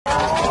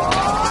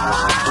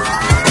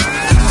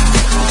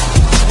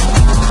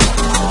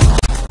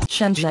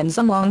Shenzhen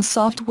Xunlong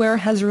Software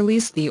has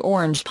released the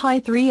Orange Pi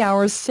 3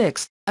 Hours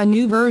 6, a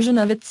new version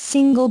of its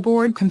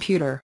single-board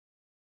computer.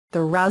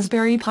 The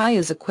Raspberry Pi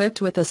is equipped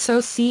with a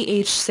SoC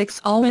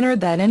H6 Allwinner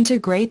that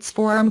integrates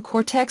 4 ARM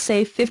Cortex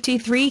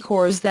A53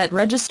 cores that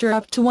register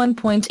up to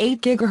 1.8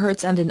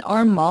 GHz and an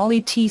ARM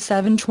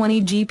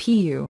Mali-T720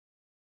 GPU.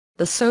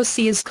 The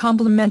SoC is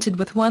complemented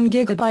with 1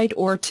 GB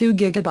or 2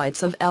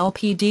 GB of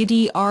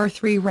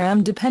LPDDR3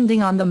 RAM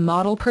depending on the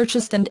model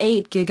purchased and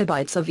 8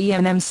 GB of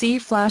eMMC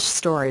flash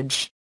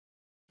storage.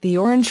 The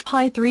Orange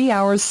Pi 3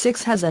 Hours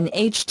 6 has an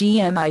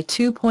HDMI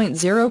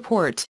 2.0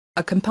 port,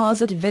 a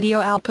composite video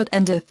output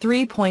and a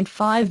 3.5mm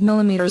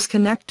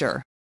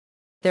connector.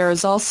 There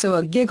is also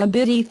a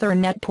Gigabit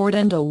Ethernet port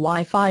and a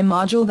Wi-Fi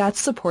module that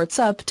supports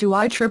up to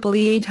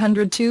IEEE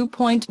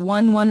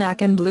 802.11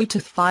 AC and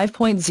Bluetooth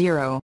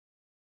 5.0.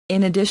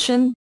 In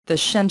addition, the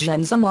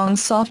Shenzhen Xunlong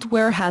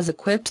Software has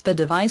equipped the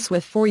device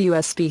with 4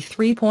 USB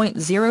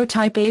 3.0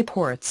 Type A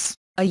ports,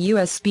 a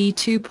USB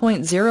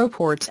 2.0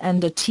 port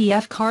and a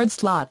TF card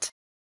slot.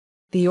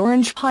 The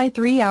Orange Pi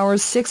 3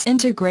 Hours 6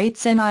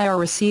 integrates an IR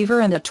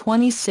receiver and a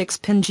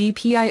 26-pin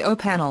GPIO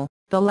panel,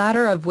 the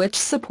latter of which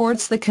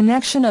supports the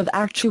connection of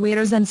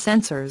actuators and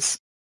sensors.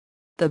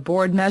 The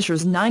board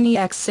measures 90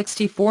 x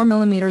 64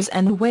 mm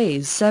and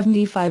weighs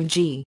 75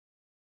 g.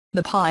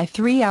 The Pi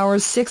 3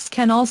 Hours 6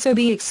 can also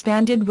be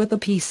expanded with a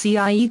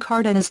PCIe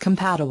card and is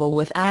compatible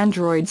with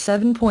Android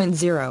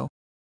 7.0.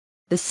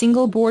 The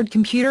single-board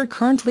computer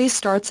currently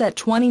starts at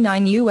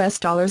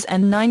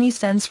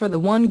 $29.90 for the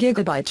 1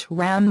 GB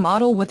RAM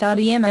model without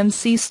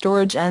eMMC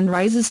storage and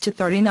rises to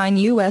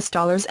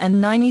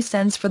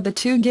 $39.90 for the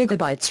 2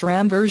 GB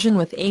RAM version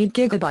with 8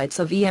 GB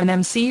of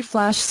eMMC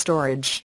flash storage.